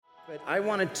But I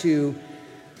wanted to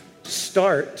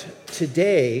start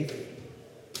today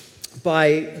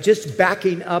by just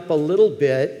backing up a little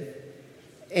bit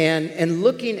and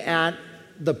looking at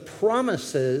the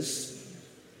promises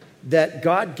that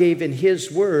God gave in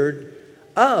His Word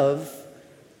of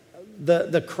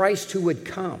the Christ who would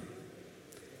come.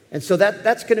 And so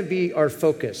that's going to be our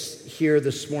focus here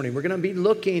this morning. We're going to be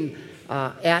looking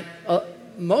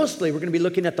mostly we're going to be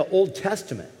looking at the Old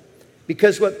Testament.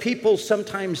 Because what people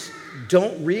sometimes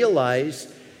don't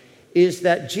realize is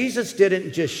that Jesus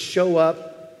didn't just show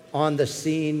up on the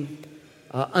scene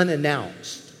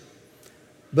unannounced.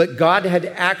 But God had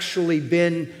actually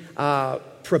been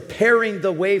preparing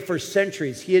the way for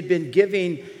centuries. He had been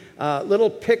giving little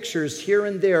pictures here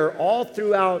and there all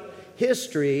throughout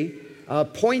history,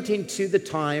 pointing to the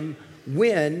time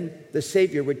when the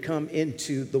Savior would come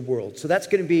into the world. So that's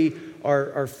going to be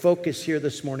our focus here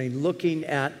this morning, looking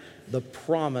at the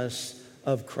promise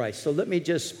of Christ. So let me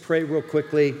just pray real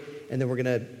quickly, and then we're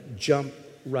going to jump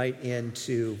right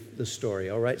into the story,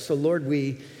 all right? So Lord,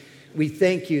 we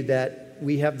thank you that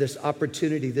we have this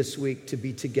opportunity this week to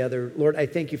be together. Lord, I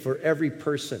thank you for every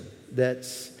person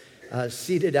that's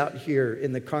seated out here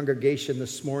in the congregation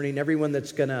this morning, everyone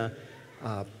that's going to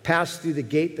pass through the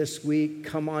gate this week,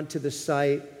 come onto the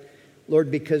site,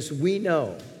 Lord, because we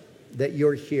know that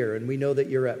you're here and we know that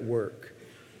you're at work.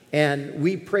 And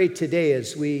we pray today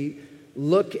as we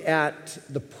look at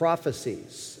the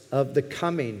prophecies of the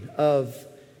coming of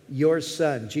your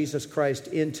Son, Jesus Christ,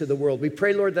 into the world. We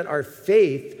pray, Lord, that our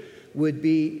faith would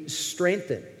be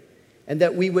strengthened and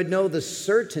that we would know the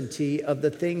certainty of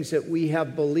the things that we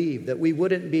have believed, that we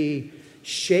wouldn't be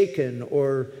shaken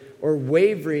or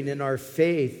wavering in our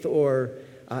faith or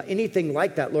anything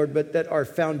like that, Lord, but that our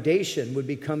foundation would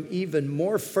become even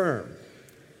more firm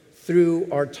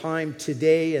through our time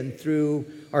today and through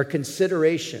our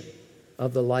consideration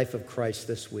of the life of Christ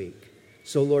this week.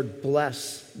 So, Lord,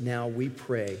 bless now, we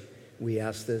pray. We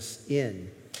ask this in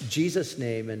Jesus'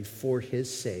 name and for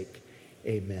His sake.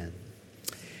 Amen.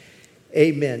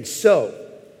 Amen. So,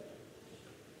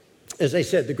 as I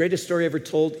said, the greatest story ever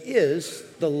told is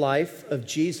the life of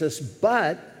Jesus,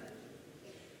 but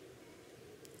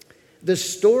the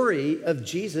story of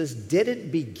Jesus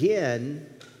didn't begin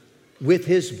with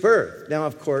His birth. Now,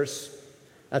 of course,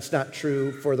 that's not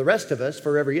true for the rest of us.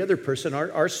 For every other person,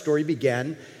 our story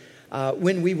began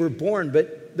when we were born.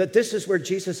 But this is where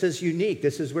Jesus is unique.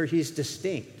 This is where He's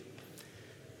distinct.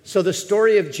 So the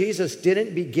story of Jesus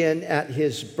didn't begin at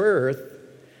His birth,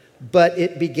 but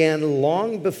it began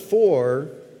long before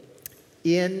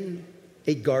in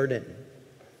a garden,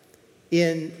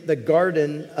 in the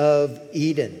Garden of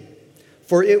Eden.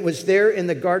 For it was there in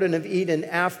the Garden of Eden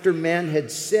after man had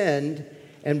sinned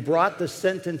and brought the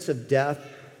sentence of death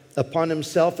upon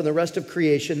himself and the rest of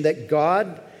creation that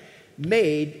God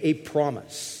made a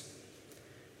promise.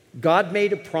 God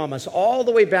made a promise all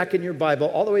the way back in your Bible,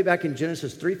 all the way back in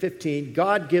Genesis 3:15.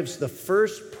 God gives the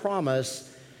first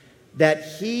promise that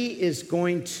He is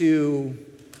going to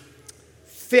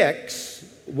fix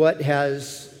what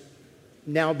has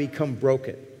now become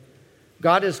broken.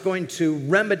 God is going to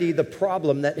remedy the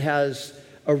problem that has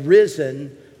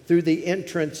arisen through the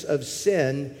entrance of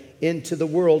sin into the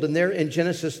world. And there in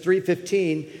Genesis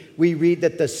 3:15, we read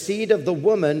that the seed of the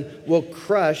woman will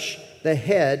crush the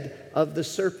head of the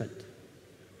serpent.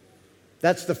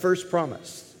 That's the first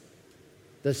promise.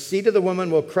 The seed of the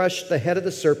woman will crush the head of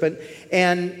the serpent.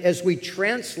 And as we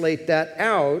translate that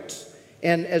out,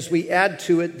 and as we add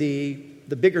to it the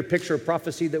bigger picture of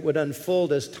prophecy that would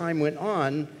unfold as time went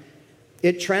on,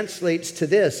 it translates to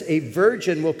this: a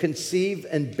virgin will conceive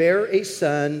and bear a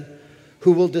son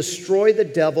who will destroy the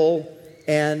devil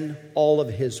and all of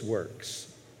his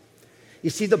works. You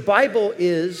see, the Bible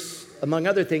is, among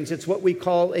other things, it's what we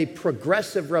call a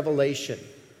progressive revelation.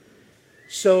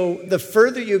 So the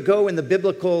further you go in the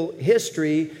biblical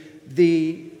history,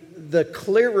 the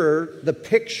clearer the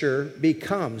picture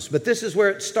becomes. But this is where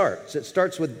it starts. It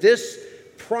starts with this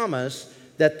promise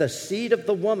that the seed of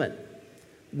the woman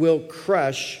will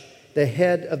crush the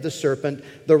head of the serpent.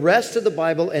 The rest of the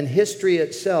Bible and history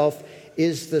itself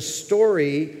is the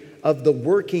story of the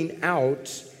working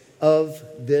out of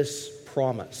this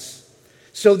promise.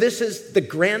 So this is the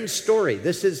grand story.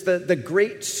 This is the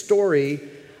great story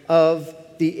of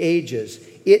the ages.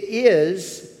 It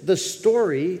is the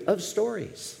story of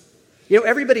stories. You know,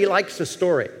 everybody likes a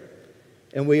story.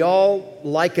 And we all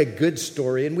like a good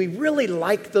story. And we really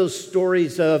like those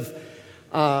stories of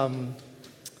a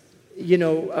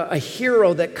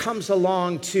hero that comes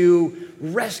along to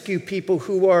rescue people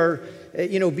who are,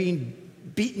 being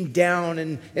beaten down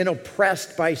and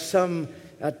oppressed by some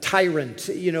tyrant.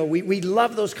 We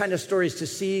love those kind of stories to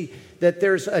see that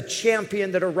there's a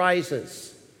champion that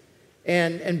arises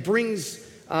and brings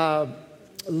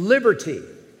liberty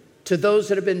to those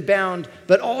that have been bound,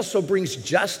 but also brings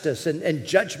justice and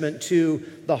judgment to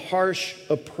the harsh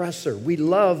oppressor. We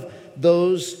love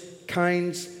those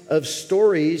kinds of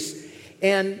stories.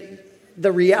 And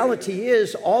the reality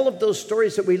is, all of those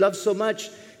stories that we love so much,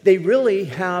 they really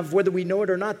have, whether we know it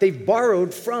or not, they've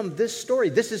borrowed from this story.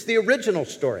 This is the original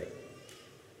story.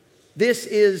 This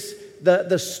is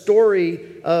the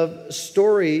story of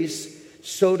stories,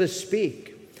 so to speak.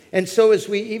 And so as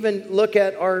we even look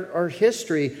at our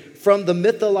history, from the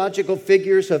mythological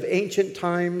figures of ancient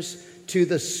times to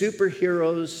the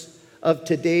superheroes of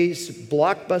today's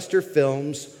blockbuster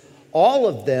films, all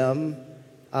of them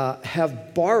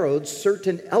have borrowed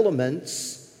certain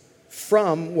elements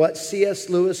from what C.S.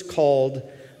 Lewis called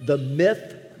the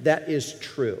myth that is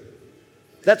true.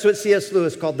 That's what C.S.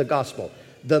 Lewis called the gospel,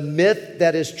 the myth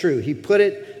that is true. He put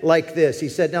it like this. He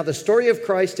said, now the story of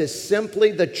Christ is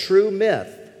simply the true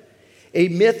myth, a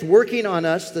myth working on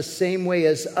us the same way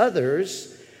as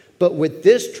others, but with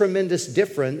this tremendous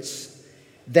difference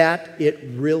that it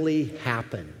really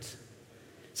happened.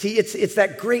 See, it's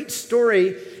that great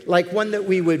story, like one that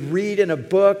we would read in a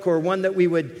book or one that we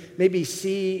would maybe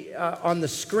see on the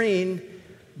screen,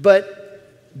 but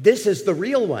this is the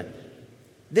real one.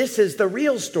 This is the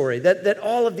real story that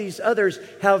all of these others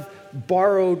have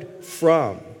borrowed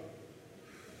from.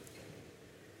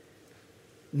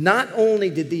 Not only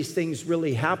did these things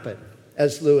really happen,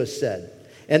 as Lewis said,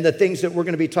 and the things that we're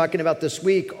going to be talking about this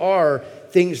week are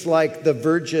things like the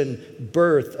virgin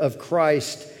birth of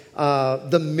Christ,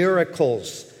 the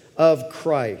miracles of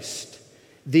Christ,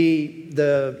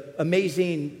 the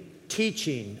amazing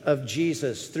teaching of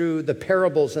Jesus through the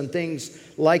parables and things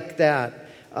like that.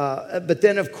 But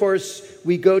then, of course,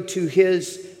 we go to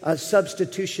his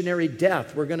substitutionary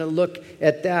death. We're going to look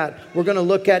at that. We're going to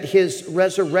look at his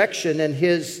resurrection and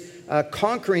his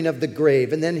conquering of the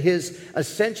grave, and then his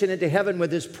ascension into heaven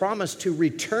with his promise to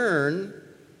return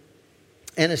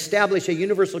and establish a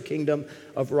universal kingdom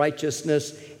of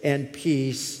righteousness and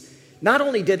peace. Not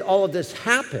only did all of this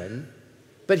happen,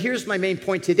 but here's my main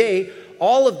point today,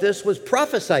 all of this was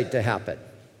prophesied to happen.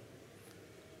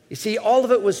 You see, all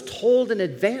of it was told in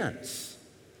advance.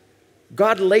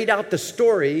 God laid out the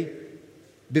story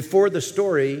before the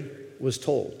story was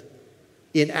told,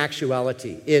 in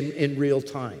actuality, in real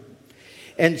time.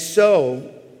 And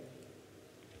so,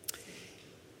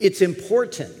 it's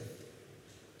important,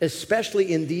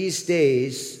 especially in these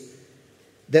days,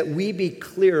 that we be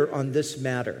clear on this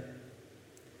matter.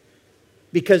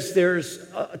 Because there's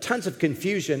tons of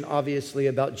confusion, obviously,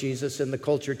 about Jesus in the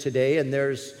culture today, and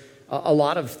there's a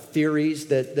lot of theories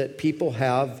that people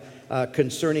have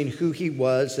concerning who he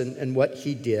was and what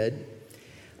he did.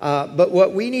 But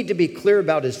what we need to be clear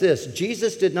about is this.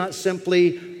 Jesus did not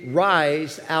simply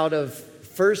rise out of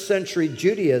first century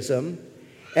Judaism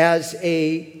as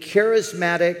a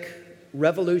charismatic,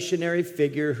 revolutionary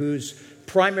figure whose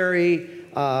primary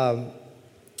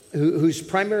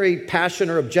passion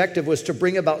or objective was to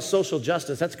bring about social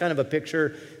justice. That's kind of a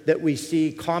picture that we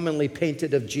see commonly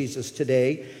painted of Jesus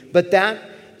today. But that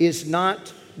is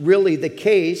not really the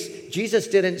case. Jesus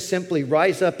didn't simply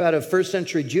rise up out of first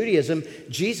century Judaism.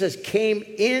 Jesus came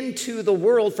into the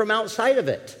world from outside of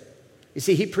it. You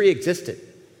see, he pre-existed.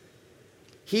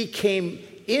 He came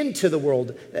into the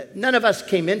world. None of us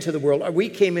came into the world. We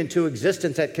came into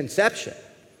existence at conception.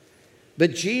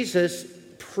 But Jesus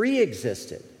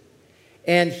pre-existed.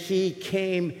 And he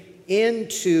came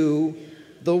into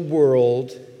the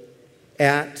world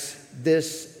at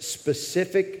this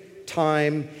specific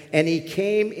time, and he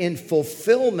came in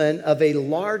fulfillment of a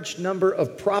large number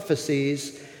of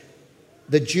prophecies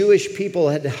the Jewish people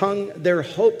had hung their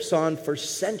hopes on for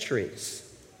centuries.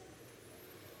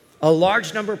 A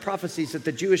large number of prophecies that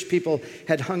the Jewish people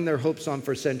had hung their hopes on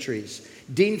for centuries.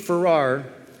 Dean Farrar,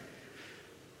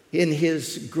 in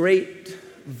his great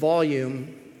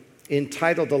volume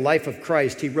entitled The Life of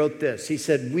Christ, he wrote this. He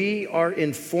said, "We are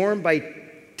informed by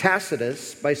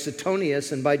Tacitus, by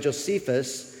Suetonius, and by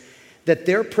Josephus that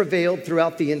there prevailed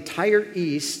throughout the entire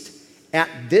East at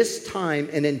this time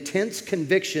an intense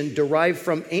conviction derived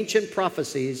from ancient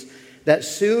prophecies that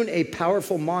soon a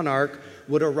powerful monarch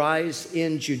would arise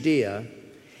in Judea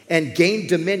and gain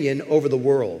dominion over the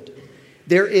world.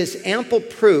 There is ample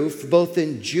proof, both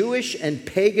in Jewish and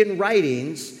pagan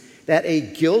writings, that a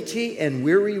guilty and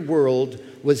weary world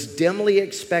was dimly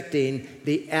expecting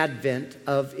the advent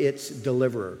of its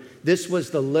deliverer." This was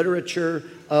the literature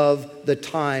of the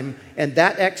time, and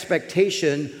that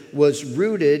expectation was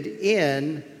rooted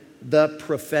in the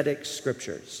prophetic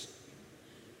scriptures.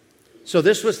 So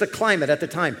this was the climate at the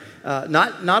time.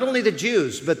 Not only the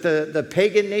Jews, but the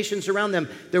pagan nations around them.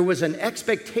 There was an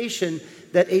expectation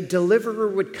that a deliverer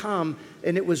would come,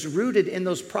 and it was rooted in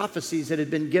those prophecies that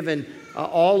had been given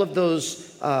all of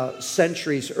those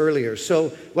centuries earlier. So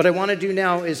what I want to do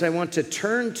now is I want to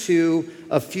turn to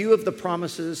a few of the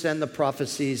promises and the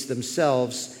prophecies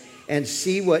themselves and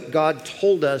see what God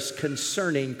told us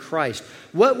concerning Christ.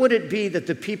 What would it be that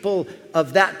the people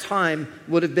of that time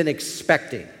would have been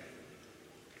expecting?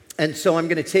 And so I'm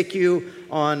going to take you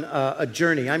on a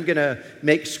journey. I'm going to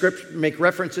make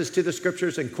references to the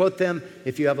scriptures and quote them.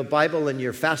 If you have a Bible and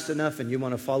you're fast enough and you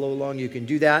want to follow along, you can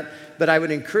do that. But I would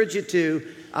encourage you to,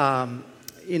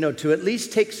 to at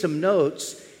least take some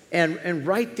notes and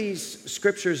write these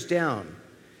scriptures down,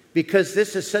 because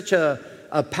this is such a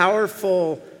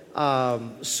powerful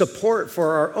support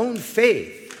for our own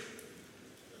faith.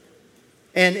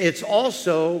 And it's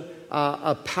also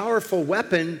a powerful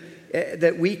weapon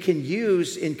that we can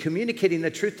use in communicating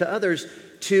the truth to others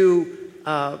to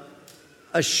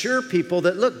assure people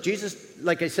that, look, Jesus,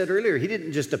 like I said earlier, he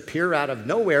didn't just appear out of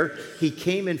nowhere. He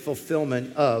came in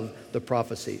fulfillment of the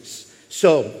prophecies.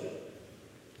 So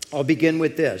I'll begin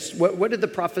with this. What did the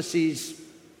prophecies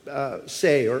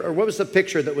say? Or what was the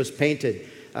picture that was painted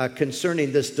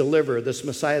concerning this deliverer, this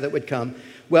Messiah that would come?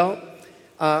 Well,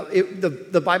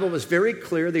 the Bible was very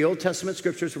clear, the Old Testament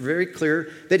scriptures were very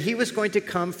clear that he was going to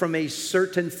come from a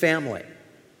certain family.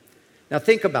 Now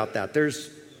think about that.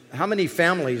 How many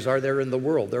families are there in the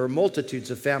world? There are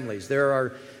multitudes of families. There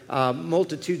are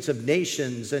multitudes of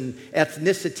nations and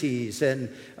ethnicities and,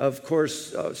 of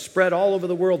course, spread all over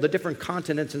the world, the different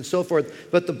continents and so forth.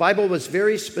 But the Bible was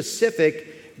very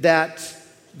specific that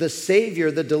the Savior,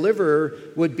 the deliverer,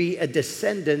 would be a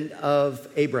descendant of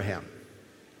Abraham.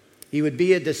 He would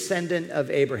be a descendant of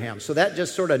Abraham. So that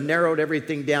just sort of narrowed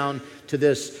everything down to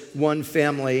this one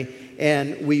family.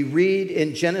 And we read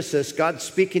in Genesis, God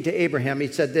speaking to Abraham, he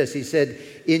said this. He said,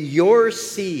 in your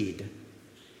seed,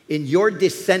 in your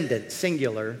descendant,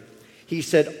 singular, he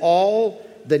said, all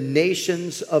the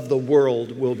nations of the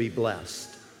world will be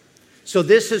blessed. So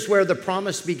this is where the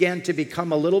promise began to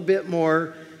become a little bit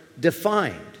more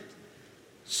defined.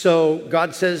 So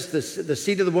God says the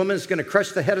seed of the woman is going to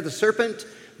crush the head of the serpent.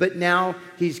 But now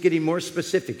he's getting more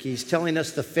specific. He's telling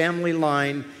us the family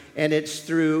line, and it's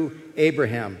through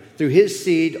Abraham. Through his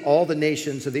seed, all the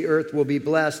nations of the earth will be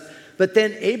blessed. But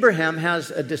then Abraham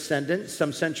has a descendant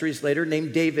some centuries later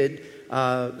named David.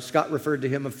 Scott referred to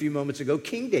him a few moments ago,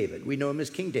 King David. We know him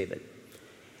as King David.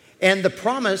 And the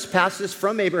promise passes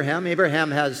from Abraham.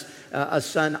 Abraham has a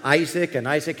son, Isaac, and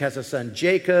Isaac has a son,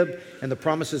 Jacob. And the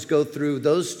promises go through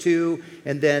those two.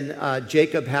 And then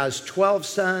Jacob has 12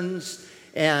 sons.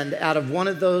 And out of one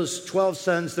of those 12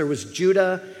 sons, there was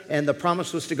Judah, and the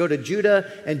promise was to go to Judah,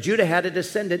 and Judah had a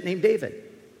descendant named David.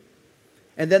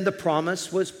 And then the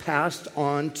promise was passed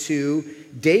on to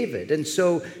David. And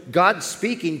so God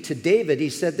speaking to David, he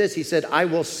said this, he said, I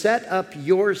will set up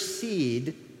your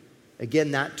seed,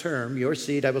 again that term, your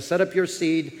seed, I will set up your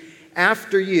seed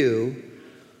after you,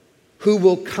 who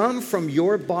will come from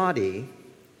your body.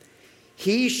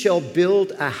 He shall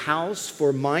build a house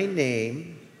for my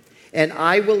name, and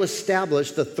I will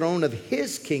establish the throne of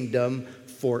his kingdom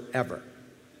forever.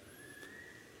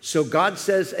 So God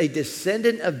says a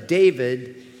descendant of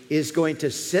David is going to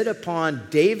sit upon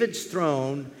David's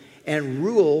throne and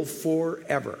rule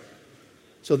forever.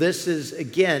 So this is,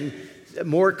 again,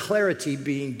 more clarity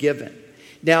being given.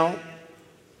 Now,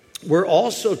 we're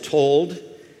also told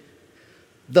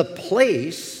the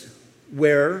place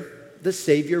where the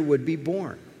Savior would be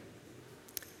born.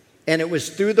 And it was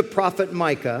through the prophet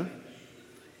Micah.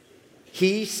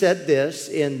 He said this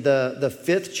in the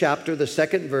 5th chapter, the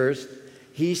 2nd verse.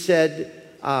 He said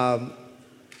that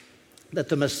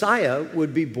the Messiah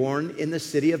would be born in the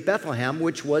city of Bethlehem,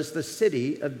 which was the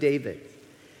city of David.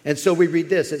 And so we read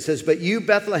this. It says, but you,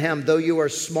 Bethlehem, though you are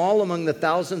small among the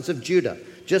thousands of Judah,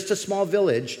 just a small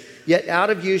village, yet out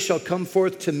of you shall come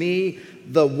forth to me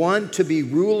the one to be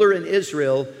ruler in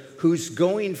Israel, whose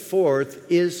going forth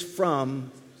is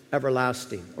from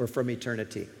everlasting, or from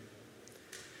eternity.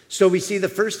 So we see the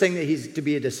first thing, that he's to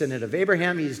be a descendant of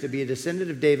Abraham. He's to be a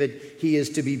descendant of David. He is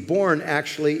to be born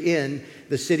actually in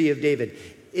the city of David.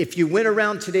 If you went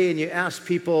around today and you asked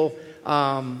people,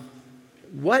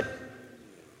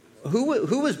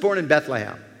 who was born in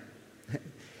Bethlehem?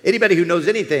 Anybody who knows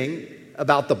anything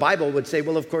about the Bible would say,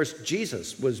 well, of course,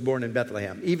 Jesus was born in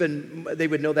Bethlehem. They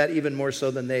would know that even more so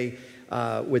than they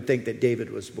would think that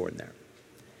David was born there.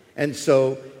 And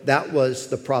so that was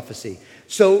the prophecy.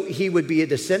 So he would be a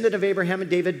descendant of Abraham and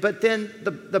David, but then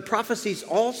the prophecies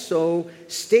also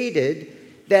stated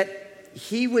that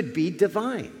he would be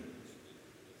divine.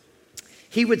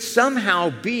 He would somehow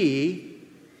be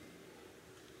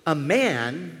a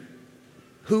man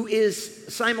who is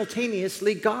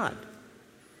simultaneously God.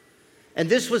 And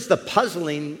this was the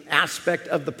puzzling aspect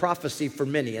of the prophecy for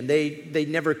many, and they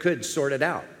never could sort it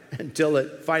out until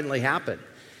it finally happened.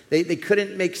 They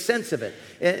couldn't make sense of it.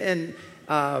 And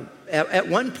at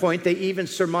one point, they even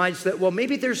surmised that, well,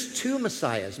 maybe there's two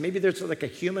Messiahs. Maybe there's like a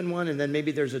human one, and then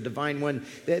maybe there's a divine one.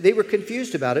 They were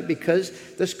confused about it because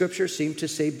the scripture seemed to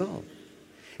say both.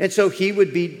 And so he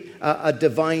would be a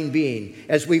divine being.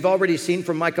 As we've already seen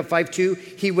from Micah 5:2,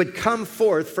 he would come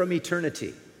forth from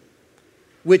eternity,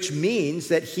 which means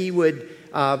that he would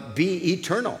be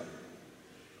eternal.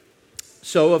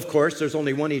 So, of course, there's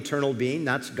only one eternal being,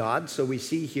 that's God. So we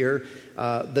see here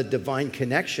the divine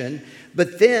connection.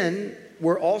 But then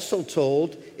we're also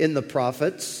told in the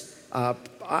prophets,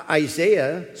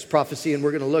 Isaiah's prophecy, and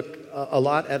we're going to look a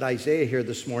lot at Isaiah here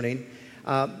this morning,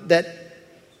 that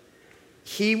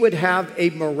he would have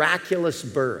a miraculous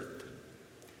birth,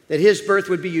 that his birth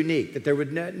would be unique, that there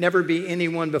would never be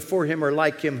anyone before him or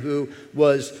like him who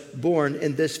was born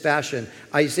in this fashion.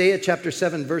 Isaiah chapter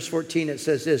 7, verse 14, it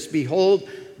says this, "Behold,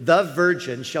 the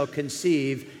virgin shall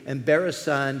conceive and bear a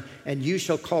son, and you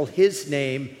shall call his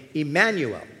name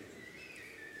Emmanuel."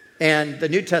 And the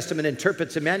New Testament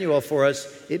interprets Emmanuel for us.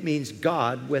 It means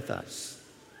God with us.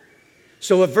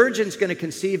 So a virgin's going to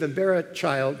conceive and bear a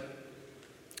child,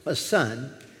 a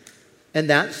son, and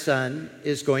that son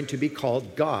is going to be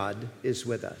called God is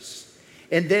with us.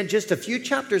 And then just a few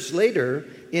chapters later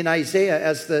in Isaiah,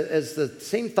 as the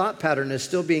same thought pattern is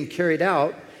still being carried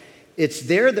out, it's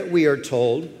there that we are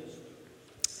told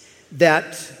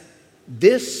that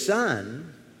this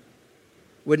son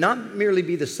would not merely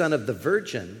be the son of the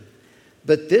virgin,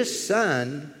 but this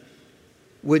son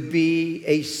would be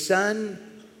a son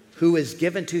who is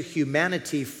given to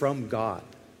humanity from God.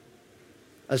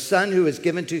 A son who is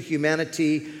given to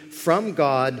humanity from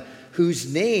God,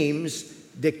 whose names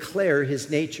declare his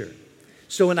nature.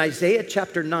 So in Isaiah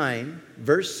chapter 9,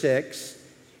 verse 6,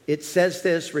 it says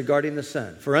this regarding the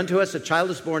son. "For unto us a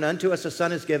child is born, unto us a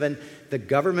son is given. The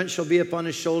government shall be upon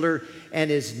his shoulder,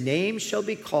 and his name shall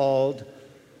be called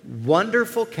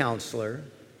Wonderful Counselor,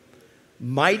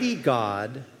 Mighty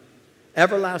God,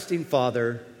 Everlasting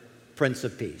Father, Prince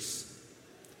of Peace."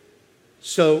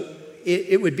 So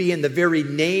it would be in the very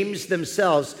names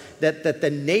themselves that the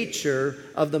nature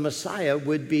of the Messiah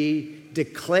would be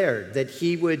declared, that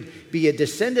he would be a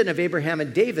descendant of Abraham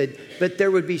and David, but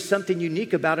there would be something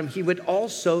unique about him. He would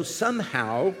also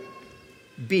somehow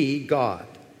be God.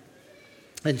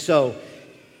 And so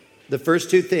the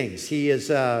first two things, he is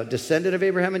a descendant of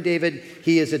Abraham and David,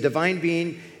 he is a divine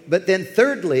being, but then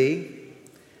thirdly,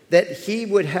 that he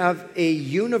would have a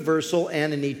universal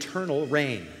and an eternal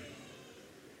reign.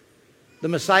 The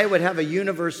Messiah would have a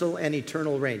universal and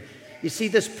eternal reign. You see,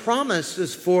 this promise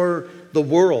is for the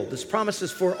world. This promise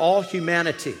is for all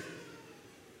humanity.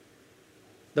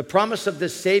 The promise of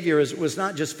this Savior was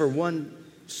not just for one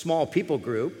small people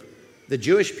group, the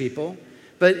Jewish people,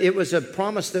 but it was a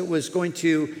promise that was going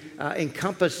to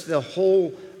encompass the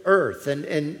whole earth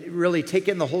and really take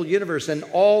in the whole universe, and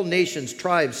all nations,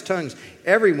 tribes, tongues.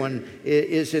 Everyone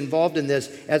is involved in this.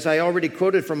 As I already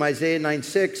quoted from Isaiah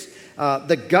 9:6,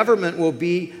 the government will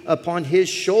be upon his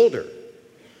shoulder.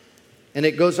 And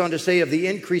it goes on to say, of the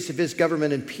increase of his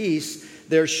government and peace,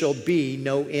 there shall be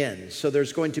no end. So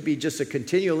there's going to be just a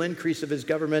continual increase of his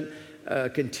government,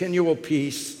 continual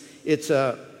peace. It's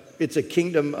a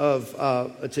kingdom of,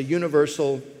 it's a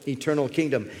universal, eternal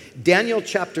kingdom. Daniel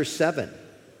chapter 7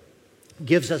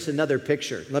 gives us another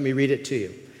picture. Let me read it to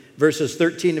you. Verses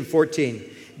 13 and 14.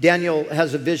 Daniel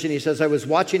has a vision. He says, "I was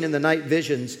watching in the night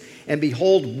visions, and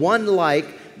behold, one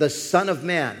like the Son of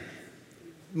Man."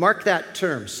 Mark that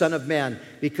term, Son of Man,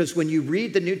 because when you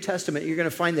read the New Testament, you're going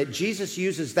to find that Jesus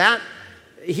uses that.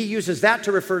 He uses that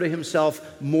to refer to himself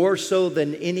more so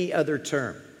than any other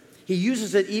term. He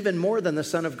uses it even more than the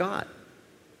Son of God.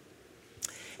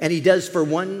 And he does for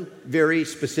one very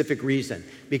specific reason,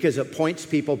 because it points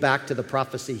people back to the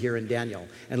prophecy here in Daniel.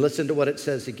 And listen to what it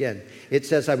says again. It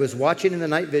says, "I was watching in the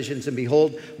night visions, and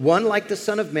behold, one like the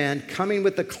Son of Man coming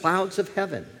with the clouds of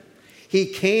heaven. He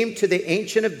came to the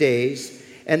Ancient of Days,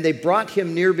 and they brought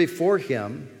him near before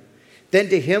him. Then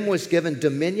to him was given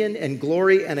dominion and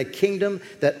glory and a kingdom,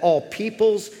 that all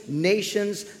peoples,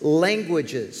 nations,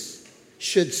 languages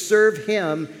should serve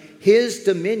him. His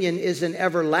dominion is an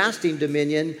everlasting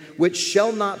dominion which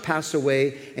shall not pass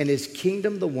away, and his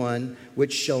kingdom the one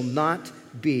which shall not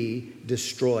be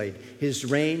destroyed. His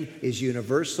reign is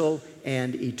universal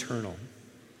and eternal.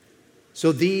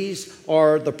 So these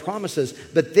are the promises.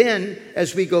 But then,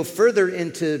 as we go further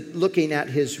into looking at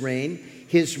his reign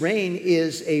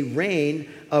is a reign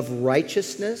of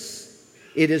righteousness.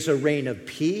 It is a reign of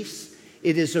peace.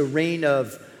 It is a reign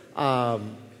of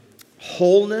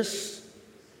wholeness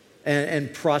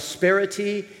and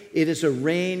prosperity. It is a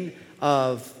reign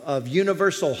of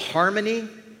universal harmony.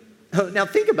 Now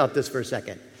think about this for a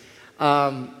second.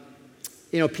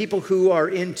 People who are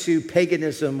into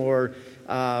paganism or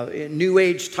New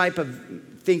Age type of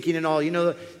thinking and all,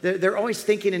 they're always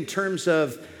thinking in terms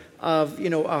of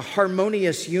a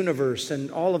harmonious universe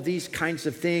and all of these kinds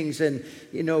of things, and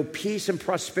peace and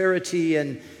prosperity,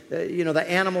 and the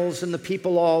animals and the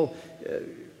people all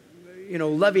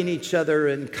loving each other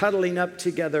and cuddling up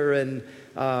together, and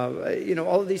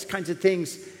all of these kinds of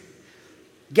things.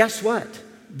 Guess what?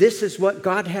 This is what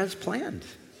God has planned.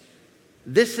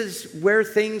 This is where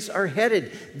things are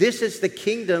headed. This is the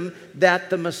kingdom that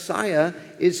the Messiah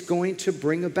is going to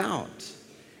bring about.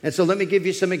 And so let me give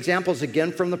you some examples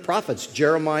again from the prophets.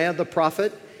 Jeremiah the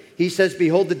prophet, he says,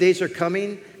 "Behold, the days are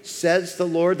coming, says the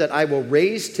Lord, that I will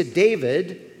raise to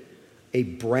David a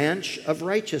branch of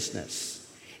righteousness.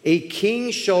 A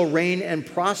king shall reign and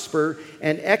prosper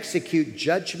and execute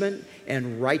judgment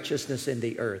and righteousness in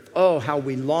the earth." Oh, how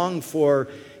we long for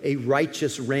a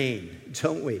righteous reign,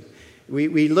 don't we?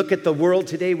 We look at the world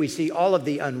today, we see all of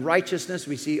the unrighteousness,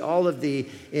 we see all of the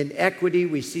inequity,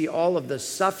 we see all of the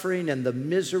suffering and the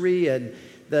misery and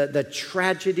the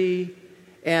tragedy,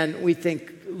 and we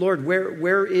think, Lord,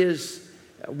 where is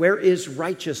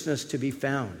righteousness to be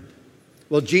found?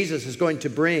 Well, Jesus is going to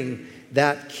bring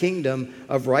that kingdom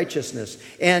of righteousness,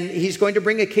 and he's going to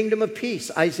bring a kingdom of peace.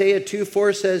 Isaiah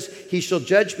 2:4 says, "He shall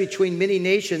judge between many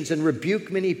nations and rebuke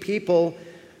many people.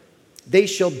 They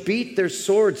shall beat their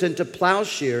swords into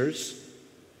plowshares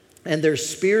and their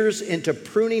spears into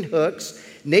pruning hooks.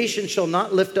 Nation shall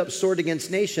not lift up sword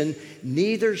against nation,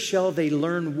 neither shall they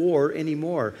learn war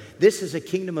anymore." This is a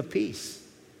kingdom of peace.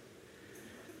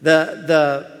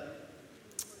 The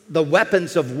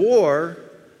weapons of war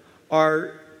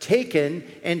are taken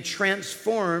and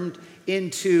transformed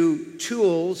into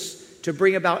tools to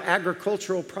bring about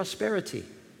agricultural prosperity.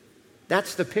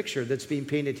 That's the picture that's being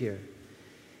painted here.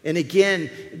 And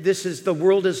again, the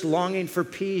world is longing for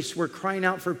peace. We're crying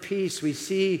out for peace. We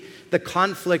see the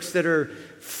conflicts that are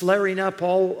flaring up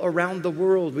all around the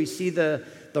world. We see the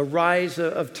rise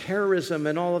of terrorism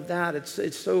and all of that.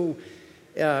 It's so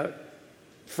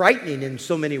frightening in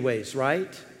so many ways,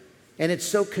 right? And it's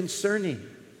so concerning.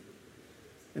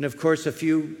 And of course, a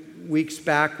few weeks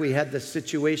back, we had the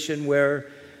situation where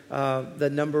the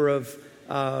number of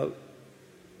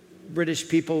British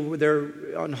people, they're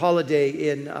on holiday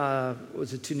in,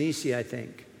 was it Tunisia, I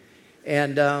think.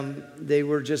 And they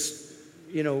were just,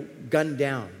 gunned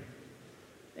down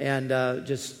and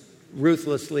just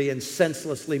ruthlessly and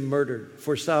senselessly murdered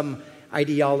for some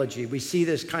ideology. We see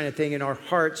this kind of thing and our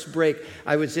hearts break.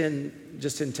 I was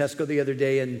just in Tesco the other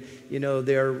day, and, it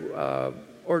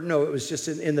was just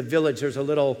in the village. There's a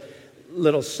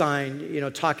little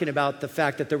sign, talking about the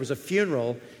fact that there was a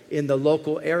funeral in the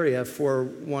local area for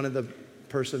one of the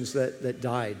persons that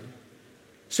died.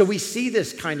 So we see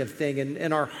this kind of thing,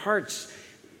 and our hearts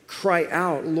cry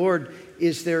out, Lord,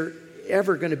 is there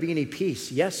ever going to be any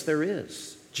peace? Yes, there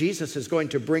is. Jesus is going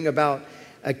to bring about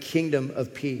a kingdom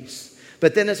of peace.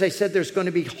 But then, as I said, there's going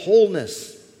to be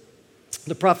wholeness.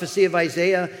 The prophecy of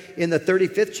Isaiah in the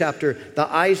 35th chapter, "The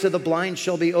eyes of the blind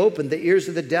shall be opened, the ears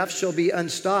of the deaf shall be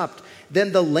unstopped.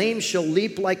 Then the lame shall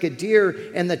leap like a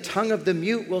deer, and the tongue of the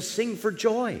mute will sing for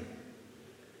joy."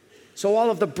 So all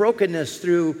of the brokenness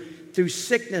through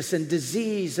sickness and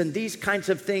disease and these kinds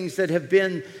of things that have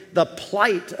been the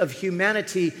plight of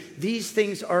humanity, these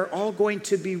things are all going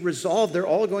to be resolved. They're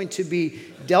all going to be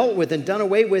dealt with and done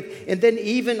away with. And then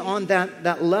even on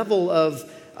that level of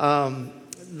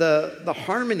the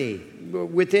harmony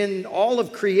within all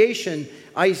of creation,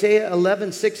 Isaiah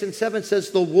 11:6-7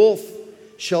 says, "The wolf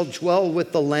shall dwell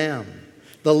with the lamb.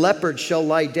 The leopard shall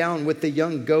lie down with the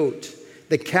young goat.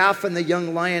 The calf and the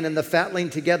young lion and the fatling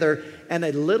together, and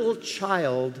a little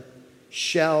child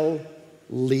shall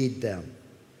lead them."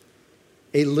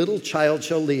 A little child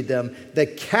shall lead them. "The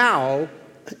cow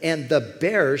and the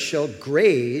bear shall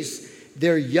graze.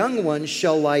 Their young ones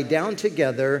shall lie down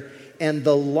together, and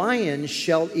the lion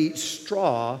shall eat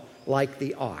straw like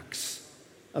the ox."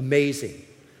 Amazing.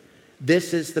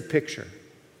 This is the picture.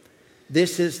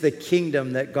 This is the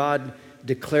kingdom that God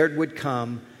declared would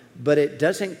come but it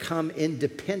doesn't come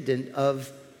independent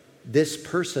of this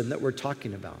person that we're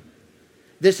talking about.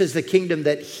 This is the kingdom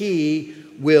that he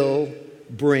will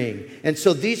bring. And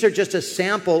so these are just a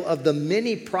sample of the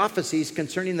many prophecies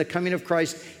concerning the coming of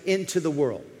Christ into the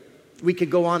world. We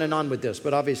could go on and on with this,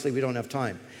 but obviously we don't have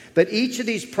time. But each of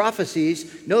these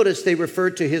prophecies, notice they refer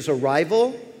to his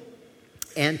arrival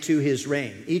and to his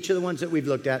reign. Each of the ones that we've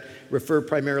looked at refer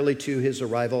primarily to his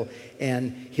arrival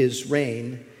and his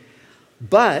reign.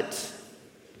 But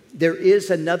there is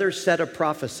another set of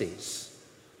prophecies.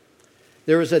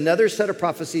 There is another set of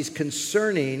prophecies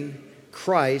concerning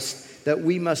Christ that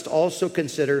we must also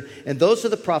consider. And those are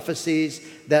the prophecies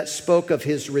that spoke of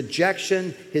his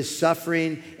rejection, his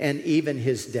suffering, and even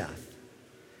his death.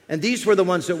 And these were the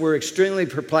ones that were extremely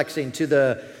perplexing to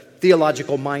the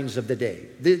theological minds of the day.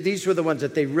 These were the ones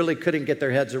that they really couldn't get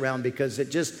their heads around, because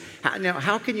it just, now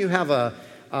how can you have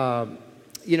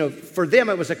for them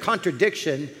it was a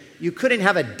contradiction. You couldn't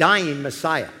have a dying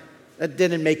Messiah. That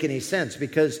didn't make any sense,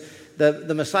 because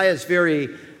the Messiah's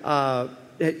very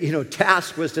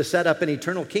task was to set up an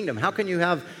eternal kingdom. How can you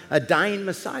have a dying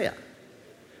Messiah?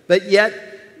 But yet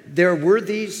there were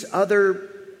these other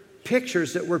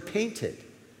pictures that were painted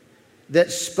that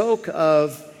spoke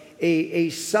of a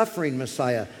suffering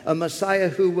Messiah, a Messiah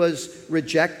who was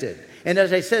rejected. And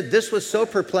as I said, this was so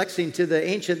perplexing to the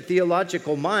ancient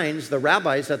theological minds, the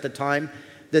rabbis at the time,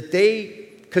 that they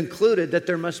concluded that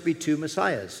there must be two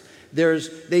Messiahs.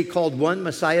 They called one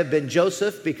Messiah ben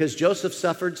Joseph, because Joseph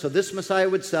suffered, so this Messiah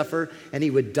would suffer and he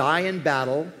would die in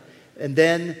battle, and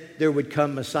then there would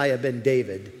come Messiah ben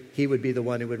David. He would be the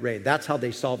one who would reign. That's how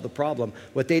they solved the problem.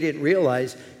 What they didn't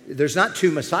realize, there's not two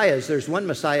Messiahs, there's one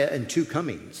Messiah and two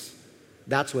comings.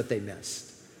 That's what they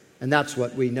missed. And that's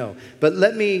what we know. But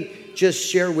let me just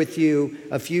share with you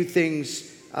a few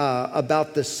things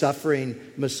about the suffering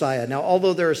Messiah. Now,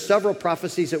 although there are several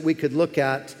prophecies that we could look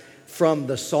at from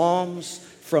the Psalms,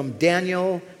 from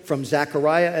Daniel, from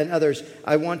Zechariah and others,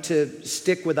 I want to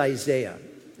stick with Isaiah.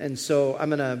 And so I'm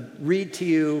going to read to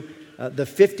you the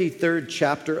 53rd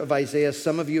chapter of Isaiah.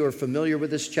 Some of you are familiar with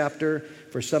this chapter.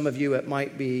 For some of you, it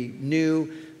might be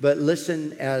new. But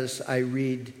listen as I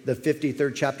read the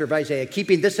 53rd chapter of Isaiah.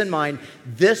 Keeping this in mind,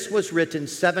 this was written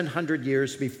 700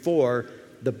 years before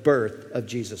the birth of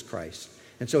Jesus Christ.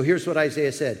 And so here's what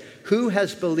Isaiah said. Who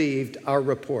has believed our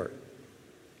report?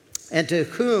 And to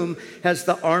whom has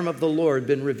the arm of the Lord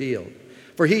been revealed?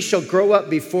 For he shall grow up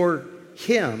before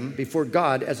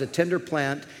God, as a tender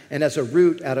plant and as a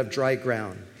root out of dry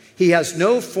ground. He has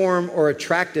no form or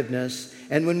attractiveness,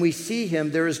 and when we see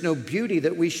him, there is no beauty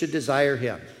that we should desire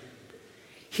him.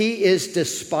 He is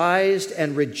despised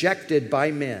and rejected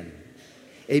by men,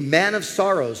 a man of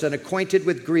sorrows and acquainted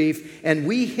with grief, and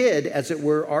we hid, as it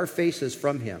were, our faces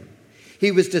from him.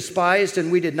 He was despised,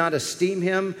 and we did not esteem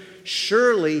him.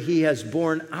 Surely he has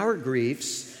borne our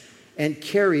griefs and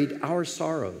carried our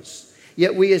sorrows.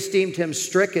 Yet we esteemed him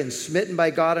stricken, smitten by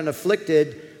God, and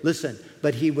afflicted. Listen,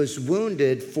 but he was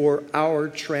wounded for our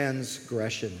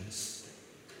transgressions.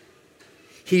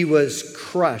 He was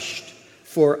crushed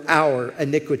for our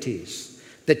iniquities.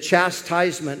 The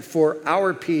chastisement for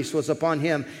our peace was upon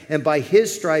him, and by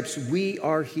his stripes we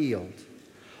are healed.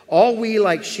 All we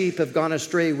like sheep have gone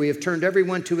astray. We have turned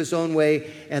everyone to his own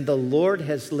way, and the Lord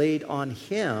has laid on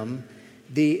him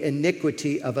the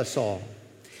iniquity of us all.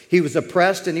 He was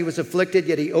oppressed and he was afflicted,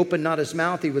 yet he opened not his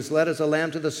mouth. He was led as a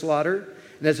lamb to the slaughter,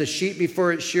 and as a sheep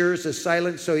before its shearers is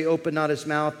silent, so he opened not his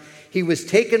mouth. He was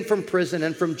taken from prison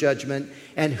and from judgment,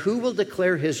 and who will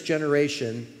declare his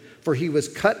generation? For he was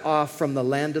cut off from the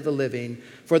land of the living.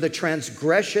 For the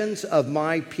transgressions of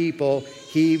my people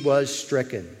he was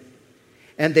stricken.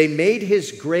 And they made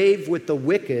his grave with the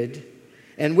wicked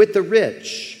and with the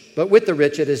rich, but with the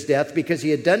rich at his death, because he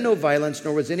had done no violence,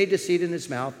 nor was any deceit in his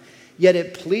mouth. Yet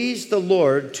it pleased the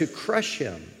Lord to crush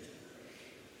him.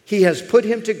 He has put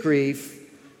him to grief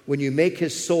when you make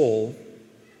his soul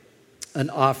an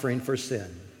offering for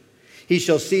sin. He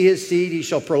shall see his seed, he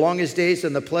shall prolong his days,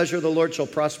 and the pleasure of the Lord shall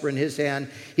prosper in his hand.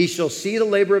 He shall see the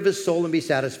labor of his soul and be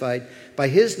satisfied. By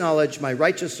his knowledge my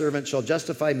righteous servant shall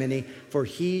justify many, for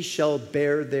he shall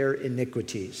bear their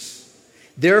iniquities.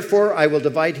 Therefore I will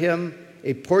divide him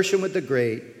a portion with the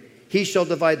great. He shall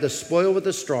divide the spoil with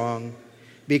the strong,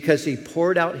 because he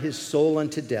poured out his soul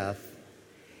unto death,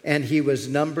 and he was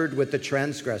numbered with the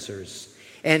transgressors.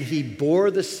 And he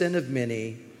bore the sin of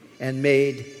many and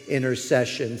made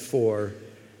intercession for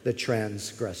the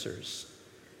transgressors.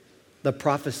 The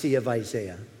prophecy of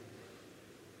Isaiah.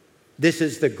 This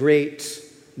is the great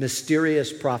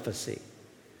mysterious prophecy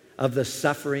of the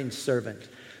suffering servant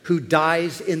who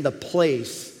dies in the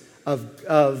place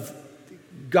of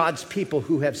God's people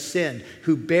who have sinned,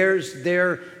 who bears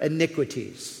their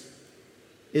iniquities,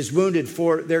 is wounded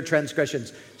for their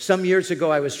transgressions. Some years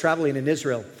ago, I was traveling in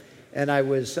Israel, and I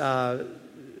was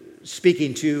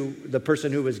speaking to the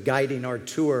person who was guiding our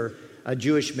tour, a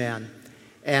Jewish man.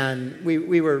 And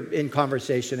we were in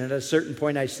conversation. And at a certain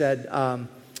point, I said,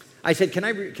 can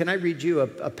I read you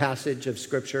a passage of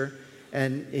Scripture?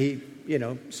 And he,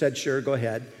 said, sure, go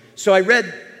ahead. So I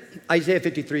read Isaiah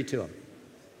 53 to him.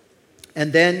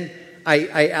 And then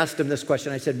I asked him this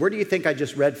question. I said, where do you think I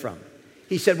just read from?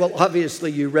 He said, well,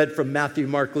 obviously you read from Matthew,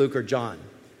 Mark, Luke, or John.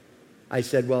 I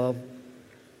said, well,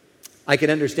 I can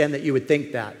understand that you would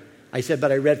think that. I said,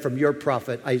 but I read from your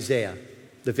prophet, Isaiah,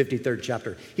 the 53rd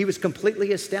chapter. He was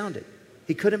completely astounded.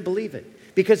 He couldn't believe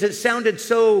it because it sounded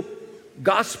so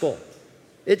gospel.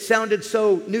 It sounded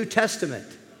so New Testament.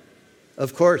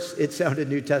 Of course, it sounded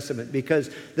New Testament because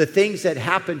the things that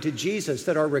happened to Jesus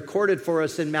that are recorded for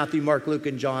us in Matthew, Mark, Luke,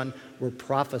 and John were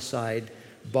prophesied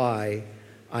by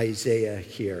Isaiah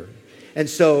here. And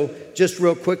so, just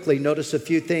real quickly, notice a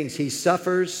few things. He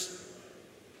suffers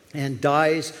and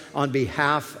dies on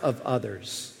behalf of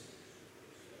others.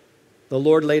 The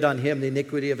Lord laid on him the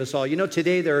iniquity of us all.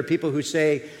 Today there are people who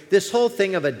say this whole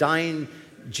thing of a dying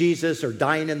Jesus or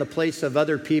dying in the place of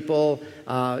other people,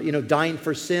 dying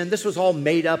for sin. This was all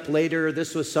made up later.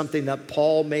 This was something that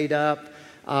Paul made up.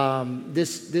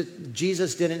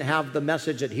 Jesus didn't have the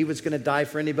message that he was going to die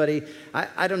for anybody.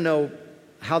 I don't know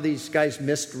how these guys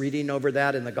missed reading over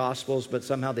that in the Gospels, but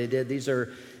somehow they did. These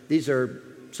are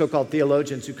so-called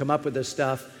theologians who come up with this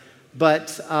stuff.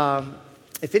 But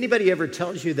if anybody ever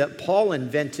tells you that Paul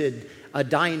invented a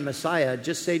dying Messiah,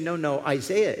 just say, no,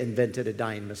 Isaiah invented a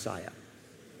dying Messiah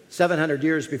 700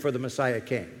 years before the Messiah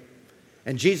came.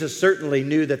 And Jesus certainly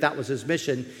knew that that was his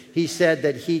mission. He said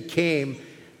that he came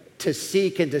to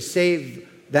seek and to save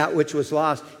that which was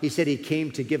lost. He said he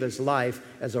came to give his life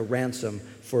as a ransom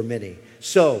for many.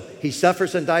 So he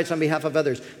suffers and dies on behalf of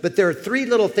others. But there are three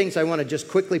little things I want to just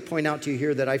quickly point out to you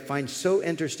here that I find so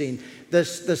interesting. The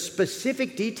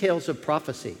specific details of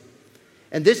prophecy.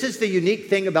 And this is the unique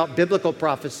thing about biblical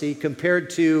prophecy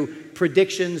compared to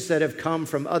predictions that have come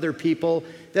from other people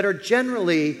that are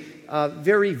generally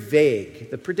very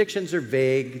vague. The predictions are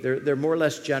vague. They're more or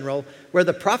less general, where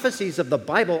the prophecies of the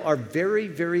Bible are very,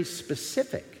 very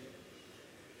specific.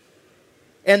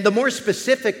 And the more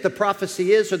specific the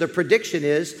prophecy is or the prediction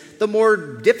is, the more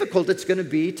difficult it's going to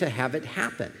be to have it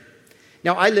happen.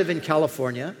 Now, I live in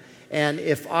California, and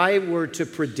if I were to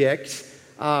predict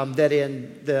that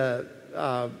in the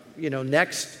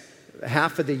next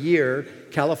half of the year,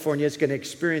 California is going to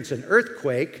experience an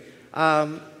earthquake,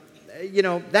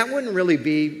 that wouldn't really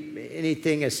be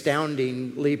anything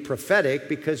astoundingly prophetic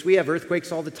because we have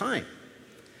earthquakes all the time.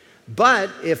 But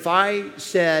if I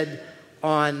said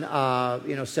on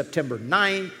September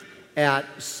 9th at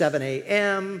 7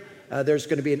 a.m., there's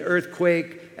going to be an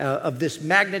earthquake of this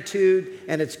magnitude,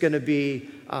 and it's going to be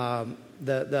the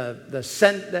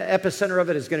epicenter of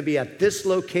it is going to be at this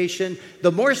location.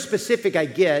 The more specific I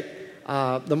get,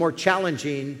 the more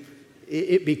challenging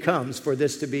it becomes for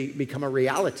this to become a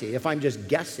reality if I'm just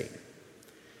guessing.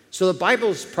 So the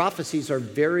Bible's prophecies are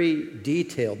very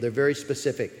detailed. They're very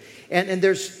specific. And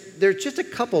there's just a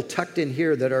couple tucked in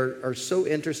here that are so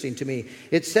interesting to me.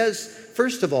 It says,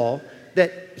 first of all,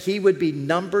 that he would be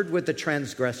numbered with the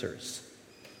transgressors.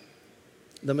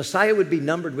 The Messiah would be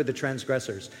numbered with the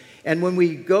transgressors. And when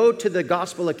we go to the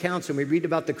gospel accounts and we read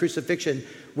about the crucifixion,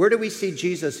 where do we see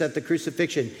Jesus at the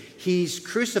crucifixion? He's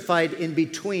crucified in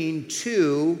between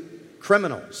two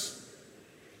criminals.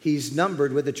 He's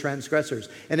numbered with the transgressors.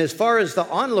 And as far as the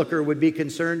onlooker would be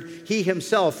concerned, he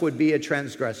himself would be a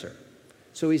transgressor.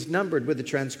 So he's numbered with the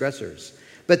transgressors.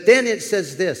 But then it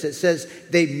says this. It says,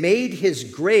 they made his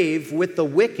grave with the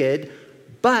wicked,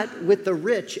 but with the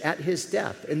rich at his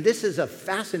death. And this is a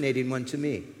fascinating one to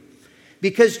me.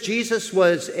 Because Jesus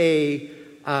was a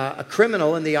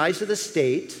criminal in the eyes of the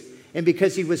state, and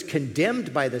because he was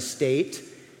condemned by the state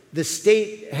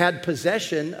had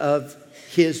possession of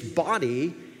his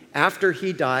body after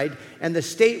he died, and the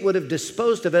state would have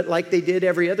disposed of it like they did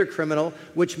every other criminal,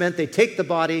 which meant they take the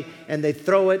body and they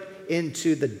throw it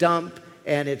into the dump,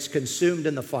 and it's consumed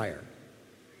in the fire.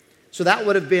 So that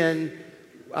would have been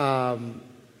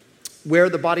where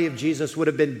the body of Jesus would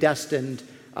have been destined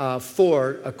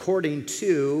for, according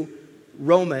to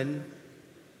Roman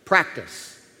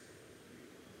practice.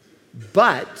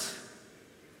 But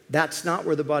that's not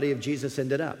where the body of Jesus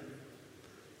ended up.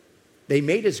 They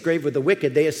made his grave with the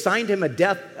wicked. They assigned him a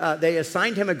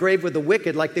grave with the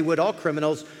wicked like they would all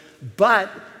criminals. But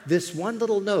this one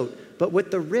little note, but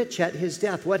with the rich at his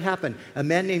death. What happened? A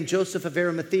man named Joseph of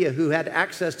Arimathea, who had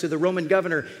access to the Roman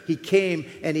governor, he came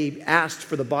and he asked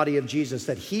for the body of Jesus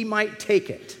that he might take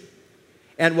it.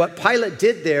 And what Pilate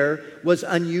did there was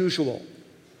unusual,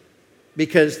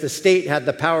 because the state had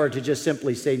the power to just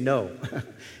simply say, no,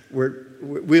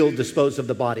 we'll dispose of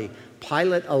the body.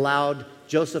 Pilate allowed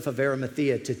Joseph of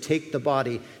Arimathea to take the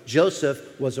body.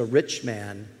 Joseph was a rich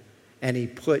man, and he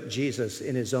put Jesus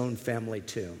in his own family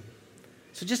tomb.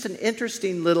 So just an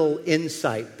interesting little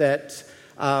insight that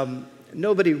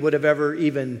nobody would have ever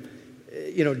even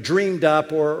dreamed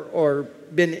up or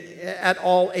been at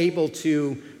all able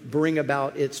to bring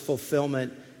about its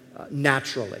fulfillment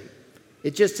naturally.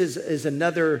 It just is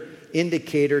another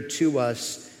indicator to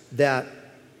us that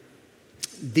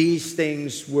these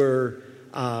things were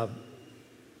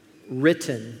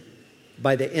written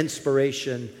by the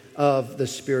inspiration of the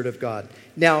Spirit of God.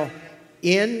 Now,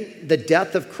 in the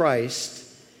death of Christ,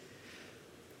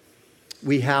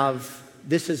 we have,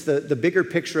 this is the bigger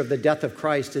picture of the death of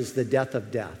Christ is the death of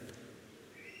death.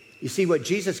 You see, what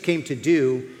Jesus came to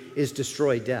do is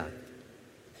destroy death.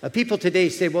 People today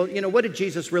say, well, what did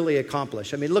Jesus really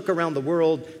accomplish? I mean, look around the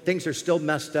world. Things are still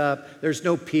messed up. There's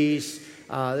no peace.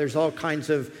 There's all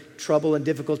kinds of trouble and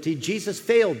difficulty. Jesus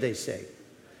failed, they say.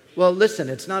 Well, listen,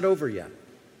 it's not over yet.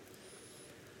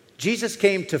 Jesus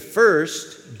came to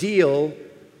first deal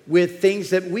with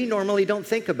things that we normally don't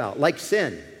think about, like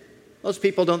sin. Most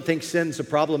people don't think sin's a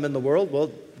problem in the world.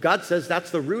 Well, God says that's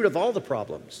the root of all the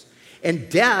problems. And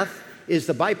death is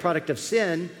the byproduct of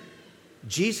sin.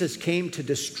 Jesus came to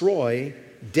destroy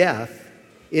death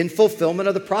in fulfillment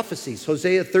of the prophecies.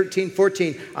 Hosea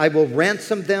 13:14, I will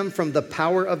ransom them from the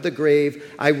power of the grave.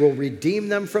 I will redeem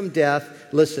them from death.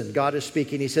 Listen, God is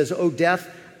speaking. He says, O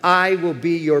death, I will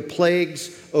be your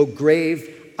plagues. O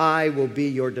grave, I will be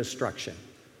your destruction.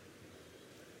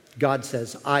 God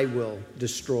says, I will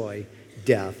destroy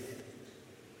death.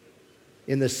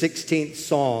 In the 16th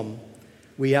Psalm,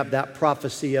 we have that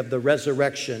prophecy of the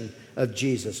resurrection of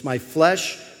Jesus. My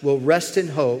flesh will rest in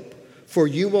hope, for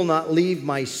you will not leave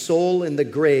my soul in the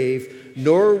grave,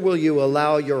 nor will you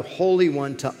allow your Holy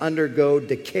One to undergo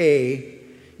decay.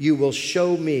 You will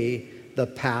show me the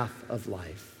path of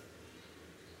life.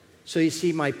 So you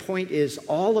see, my point is,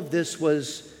 all of this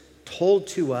was told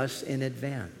to us in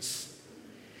advance.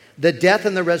 The death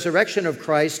and the resurrection of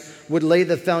Christ would lay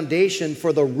the foundation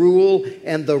for the rule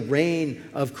and the reign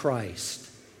of Christ.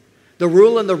 The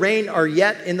rule and the reign are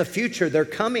yet in the future. They're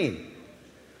coming.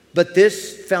 But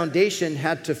this foundation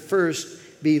had to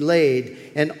first be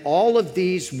laid. And all of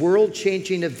these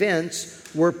world-changing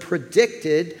events were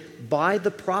predicted by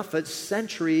the prophets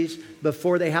centuries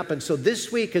before they happened. So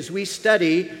this week, as we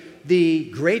study the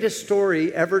greatest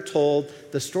story ever told,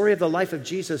 the story of the life of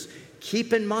Jesus,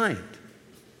 keep in mind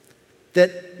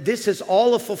that this is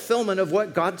all a fulfillment of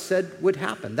what God said would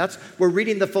happen. We're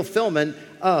reading the fulfillment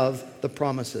of the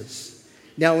promises.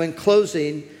 Now, in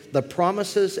closing, the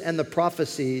promises and the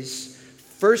prophecies,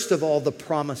 first of all, the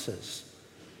promises.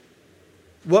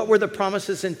 What were the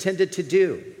promises intended to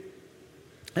do?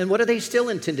 And what are they still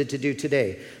intended to do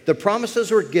today? The promises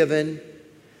were given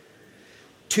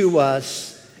to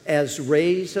us as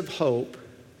rays of hope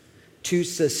to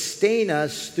sustain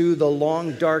us through the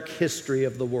long, dark history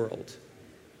of the world.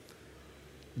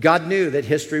 God knew that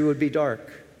history would be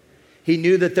dark. He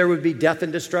knew that there would be death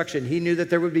and destruction. He knew that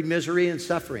there would be misery and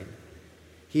suffering.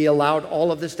 He allowed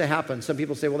all of this to happen. Some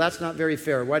people say, well, that's not very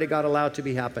fair. Why did God allow it to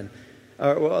be happen?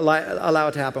 Allow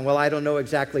it to happen? Well, I don't know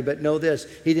exactly, but know this.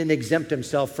 He didn't exempt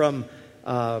himself from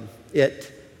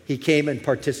it. He came and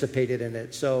participated in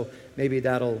it. So maybe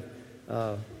that'll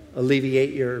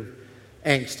alleviate your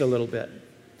angst a little bit.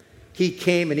 He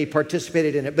came and he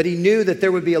participated in it, but he knew that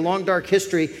there would be a long, dark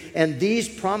history, and these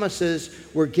promises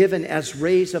were given as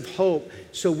rays of hope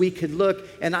so we could look.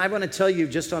 And I want to tell you,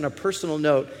 just on a personal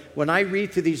note, when I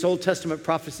read through these Old Testament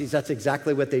prophecies, that's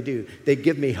exactly what they do. They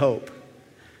give me hope.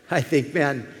 I think,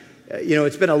 man,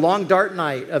 it's been a long, dark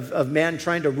night of man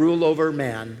trying to rule over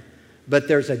man, but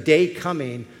there's a day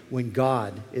coming when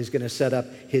God is going to set up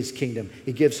his kingdom.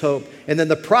 He gives hope. And then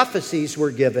the prophecies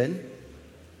were given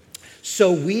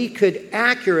so we could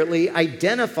accurately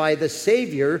identify the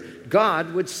Savior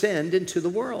God would send into the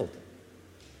world.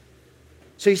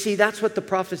 So you see, that's what the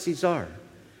prophecies are.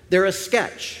 They're a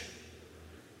sketch.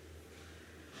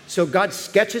 So God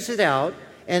sketches it out,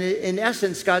 and in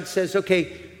essence, God says,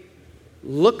 okay,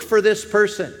 look for this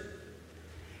person.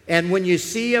 And when you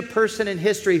see a person in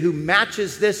history who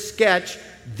matches this sketch,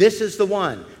 this is the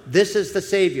one. This is the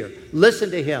Savior.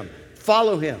 Listen to him.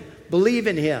 Follow him. Believe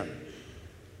in him.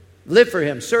 Live for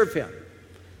him. Serve him.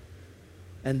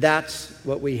 And that's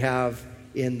what we have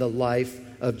in the life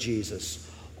of Jesus.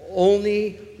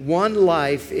 Only one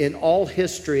life in all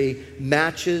history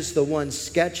matches the one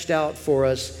sketched out for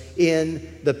us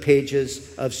in the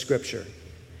pages of Scripture.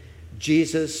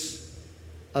 Jesus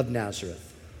of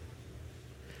Nazareth.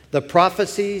 The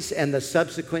prophecies and the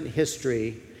subsequent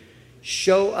history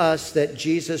show us that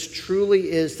Jesus truly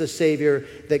is the Savior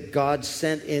that God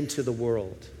sent into the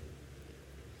world.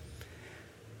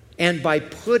 And by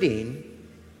putting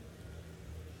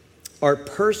our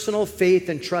personal faith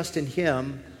and trust in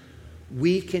Him,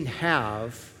 we can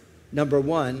have, number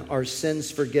one, our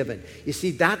sins forgiven. You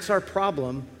see, that's our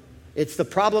problem. It's the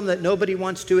problem that nobody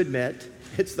wants to admit.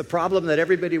 It's the problem that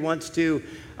everybody wants to,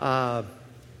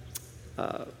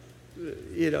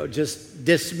 just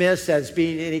dismiss as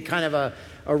being any kind of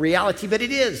a reality. But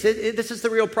it is. This is the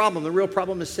real problem. The real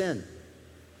problem is sin.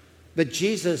 But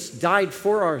Jesus died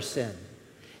for our sin.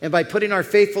 And by putting our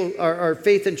faith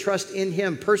and trust in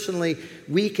Him personally,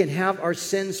 we can have our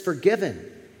sins forgiven.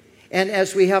 And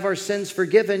as we have our sins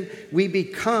forgiven, we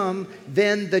become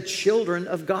then the children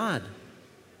of God.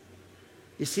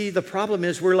 You see, the problem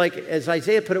is we're like, as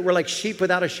Isaiah put it, we're like sheep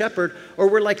without a shepherd, or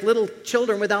we're like little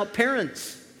children without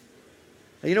parents.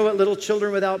 You know what little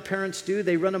children without parents do?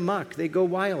 They run amok. They go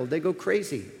wild. They go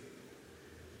crazy.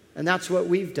 And that's what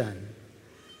we've done.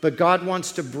 But God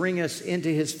wants to bring us into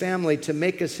His family to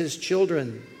make us His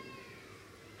children.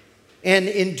 And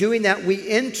in doing that, we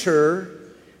enter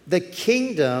the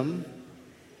kingdom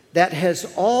that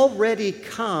has already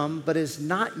come but is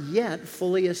not yet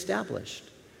fully established.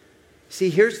 See,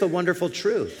 here's the wonderful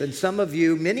truth. And some of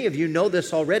you, many of you know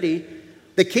this already.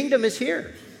 The kingdom is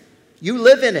here. You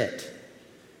live in it.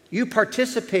 You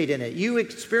participate in it. You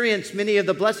experience many of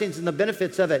the blessings and the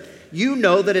benefits of it. You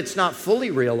know that it's not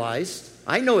fully realized.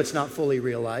 I know it's not fully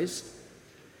realized.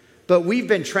 But we've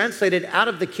been translated out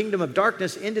of the kingdom of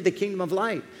darkness into the kingdom of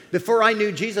light. Before I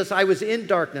knew Jesus, I was in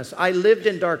darkness. I lived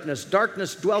in darkness.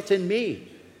 Darkness dwelt in me.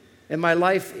 And my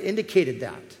life indicated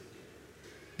that.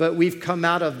 But we've come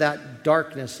out of that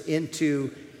darkness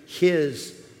into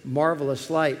His marvelous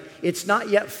light. It's not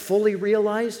yet fully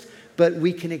realized, but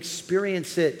we can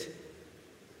experience it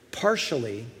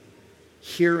partially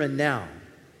here and now.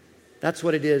 That's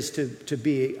what it is to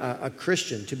be a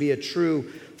Christian, to be a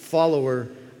true follower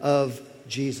of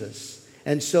Jesus.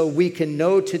 And so we can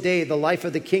know today the life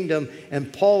of the kingdom,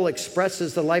 and Paul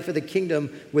expresses the life of the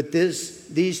kingdom with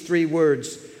these three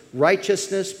words: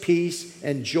 righteousness, peace,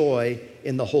 and joy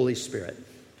in the Holy Spirit.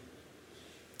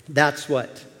 That's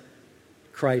what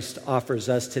Christ offers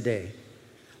us today.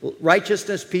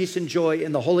 Righteousness, peace, and joy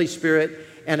in the Holy Spirit,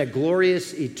 and a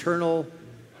glorious, eternal,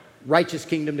 righteous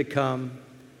kingdom to come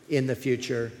in the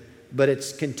future. But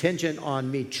it's contingent on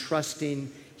me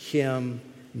trusting Him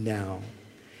now.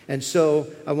 And so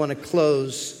I want to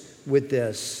close with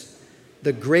this.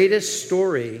 The greatest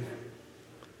story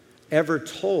ever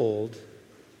told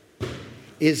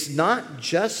is not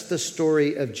just the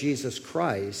story of Jesus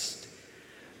Christ,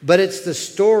 but it's the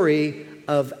story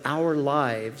of our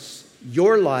lives,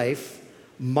 your life,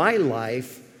 my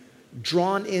life,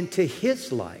 drawn into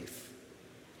His life,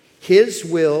 His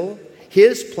will,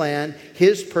 His plan,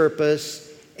 His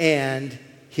purpose, and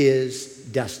His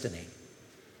destiny.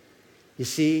 You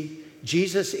see,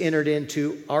 Jesus entered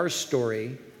into our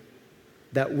story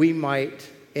that we might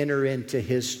enter into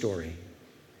His story,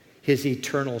 His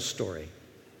eternal story.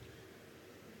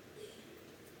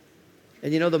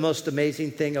 And you know, the most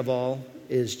amazing thing of all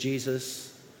is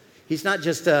Jesus. He's not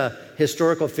just a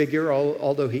historical figure,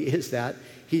 although He is that.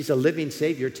 He's a living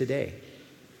Savior today.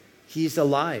 He's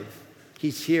alive.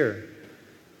 He's here.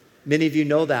 Many of you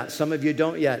know that. Some of you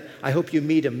don't yet. I hope you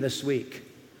meet Him this week.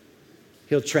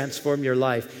 He'll transform your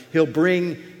life. He'll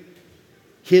bring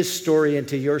His story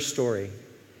into your story.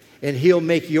 And He'll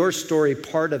make your story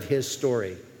part of His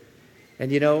story.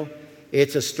 And you know,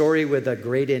 it's a story with a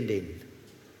great ending.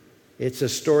 It's a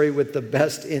story with the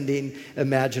best ending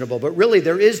imaginable. But really,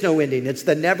 there is no ending. It's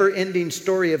the never-ending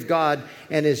story of God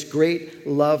and His great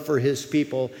love for His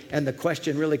people. And the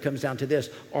question really comes down to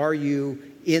this: are you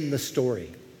in the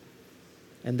story?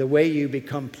 And the way you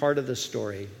become part of the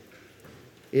story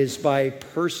is by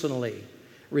personally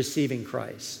receiving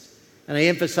Christ. And I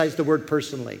emphasize the word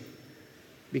personally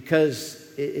because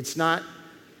it's not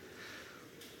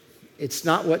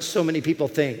what so many people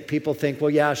think. People think, well,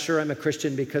 yeah, sure, I'm a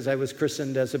Christian because I was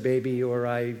christened as a baby, or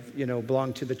I,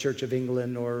 belong to the Church of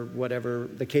England, or whatever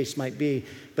the case might be.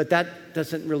 But that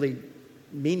doesn't really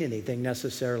mean anything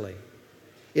necessarily.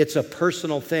 It's a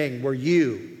personal thing where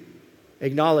you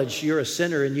acknowledge you're a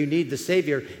sinner and you need the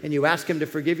Savior, and you ask Him to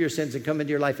forgive your sins and come into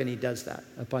your life, and He does that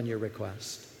upon your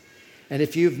request. And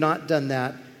if you've not done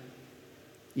that,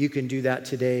 you can do that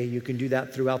today. You can do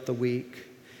that throughout the week.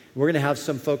 We're going to have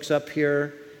some folks up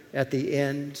here at the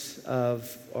end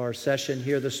of our session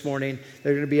here this morning.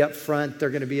 They're going to be up front. They're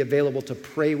going to be available to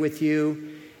pray with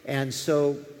you. And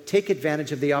so take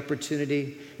advantage of the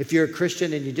opportunity. If you're a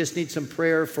Christian and you just need some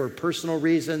prayer for personal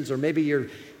reasons, or maybe you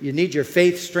need your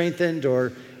faith strengthened,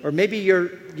 or maybe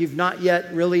you've not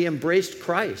yet really embraced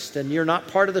Christ and you're not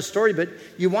part of the story, but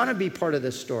you want to be part of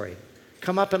this story,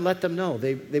 come up and let them know.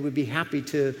 They would be happy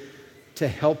to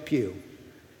help you,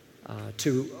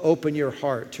 to open your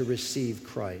heart to receive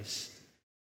Christ.